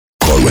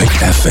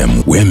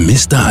FM, where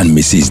Mr. and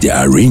Mrs. they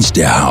arrange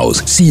their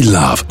house, see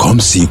laugh, come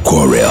see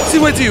quarrel. See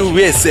what you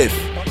wear, safe.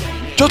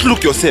 Just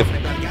look yourself.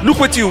 Look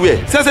what you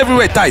wear. Says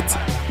everywhere tight.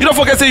 You don't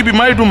forget say you be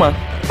married woman.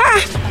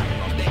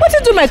 What you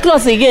do my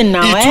clothes again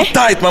now, It's too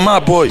tight, mama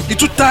boy. It's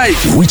too tight.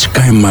 Which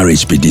kind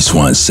marriage be this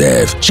one,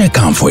 Sef? Check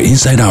out for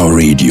Inside Our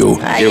Radio.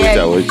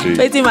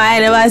 Waiting my eye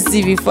never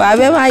see before. I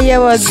never hear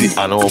what see,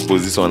 I don't want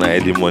post this on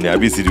early morning. I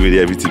be see the way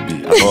everything be.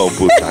 I don't want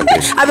post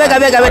that. I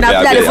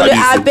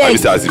beg.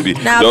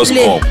 Just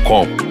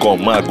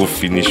come. Man, go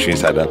finish you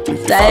inside that place.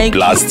 Thank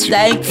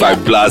If I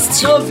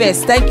blast you. No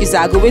verse. Thank you, sir.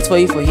 I go wait for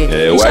you for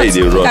here. Why is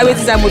it wrong? I wait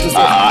inside motor.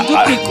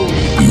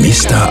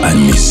 Mr.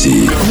 and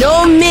Mrs.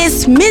 No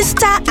miss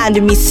Mr. and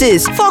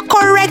Mrs. for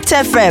Correct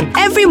FM.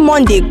 Every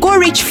Monday, go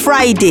reach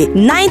Friday,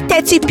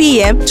 9:30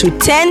 p.m. to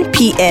 10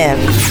 p.m.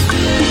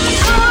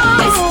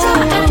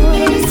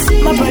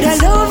 My brother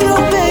love you,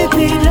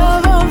 baby,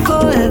 love you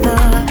forever.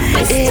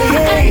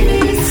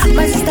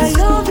 My sister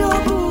love you.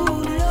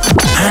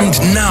 And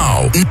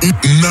now,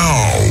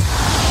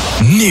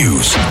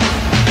 news.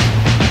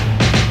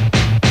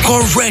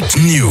 Correct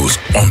news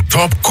on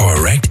Top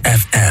Correct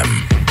FM.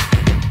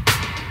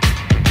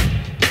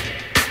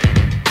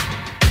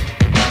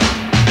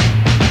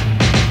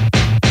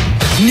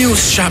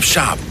 News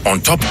sharp on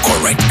Top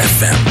Correct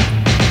FM.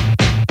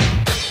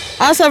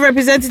 House of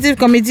Representatives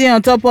Committee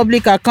on Top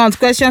Public Accounts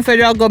question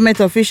federal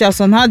government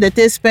officials on how they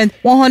take spend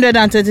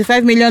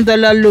 $125 million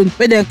loan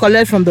where they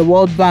collect from the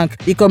World Bank.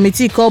 The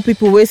committee called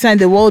people wey sign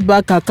the World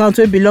Bank account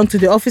wey belong to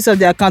the Office of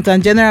the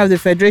Accountant General of the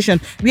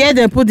Federation, where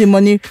they put the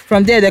money.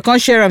 From there, they can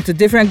share them to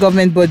different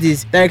government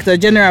bodies. Director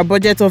General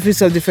Budget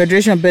Office of the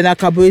Federation, Bernard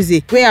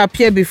Kaboeze, wey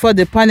appear before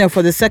the panel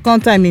for the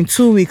second time in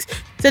 2 weeks,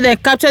 said they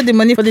captured the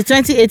money for the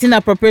 2018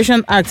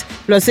 Appropriation Act,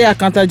 plus say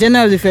Accountant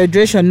General of the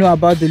Federation know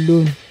about the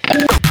loan.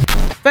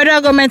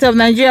 Federal Government of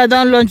Nigeria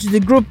don launch the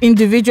Group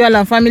Individual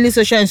and Family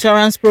Social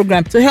Insurance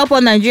Program to help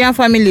all Nigerian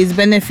families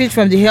benefit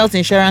from the health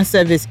insurance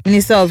service.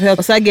 Minister of Health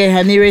Osage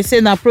Hanire say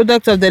na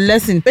product of the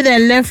lesson wey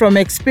dem learn from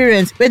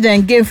experience wey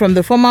dem gain from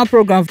the former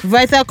program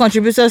Vital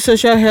Contributor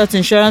Social Health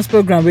Insurance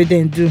Program wey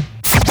dem do.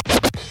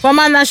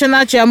 Former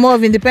National Chairman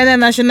of Independent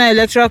National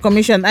Electoral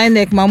Commission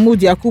INEC Mahmood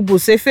Yakubu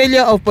say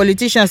failure of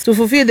politicians to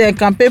fulfill their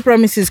campaign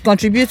promises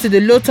contribute to the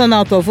low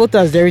turnout of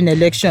voters during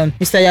election.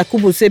 Mr.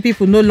 Yakubu say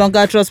people no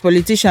longer trust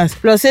politicians,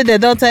 plus say they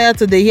don tire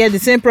to dey hear the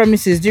same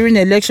promises during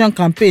election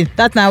campaign.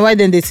 That na why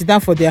dem dey sit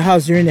down for their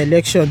house during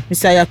election.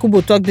 Mr.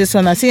 Yakubu talk this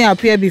one as he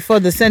appear before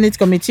the Senate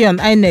Committee on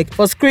INEC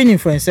for screening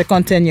for his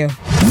second tenure.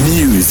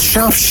 News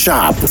sharp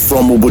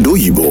from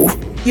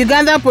Obodoyibo.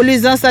 Uganda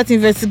police don start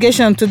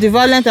investigation to the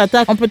violent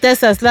attack on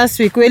protesters last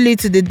week wey lead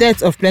to the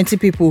death of plenty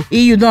people.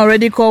 EU don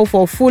already call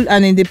for full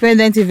and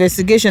independent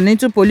investigation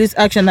into police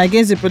action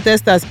against the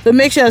protesters to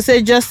make sure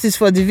say justice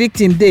for the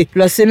victim dey,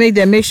 plus say make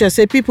dem make sure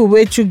say people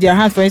wey chook their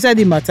hand for inside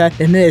the matter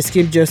dem no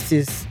escape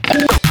justice.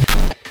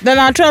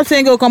 Donald Trump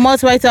saying go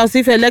comot White House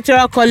if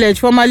Electoral College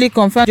formally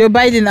confirm Joe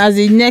Biden as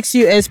the next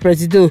U.S.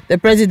 president. The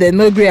president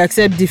no gree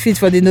accept defeat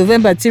for the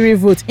November 3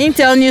 vote. He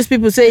tell news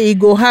people say e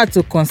go hard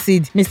to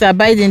concede. Mr.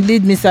 Biden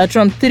lead Mr.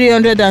 Trump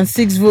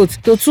 306 votes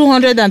to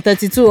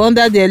 232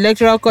 under the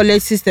Electoral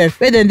College system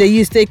wey dem dey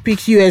use take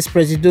pick U.S.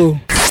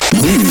 president.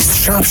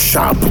 News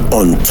sharp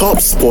on Top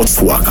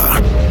Sports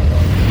Waka.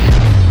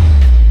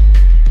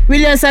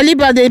 William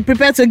Saliba dey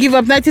prepare to give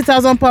up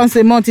 £90,000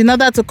 a month in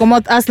order to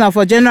comot Arsenal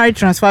for January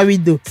transfer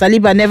window.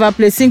 Saliba never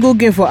played single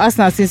game for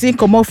Arsenal since he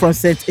comot from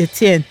St.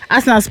 Etienne.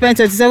 Arsenal spent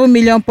 £27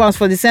 million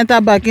for the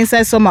centre-back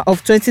inside summer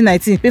of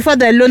 2019 before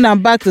they loan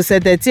am back to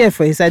St. Etienne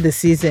for inside the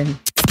season.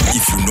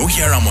 If you no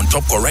hear am on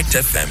Top Correct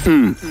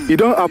FM, It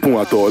don't happen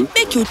at all.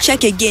 Make you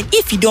check again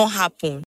if it don't happen.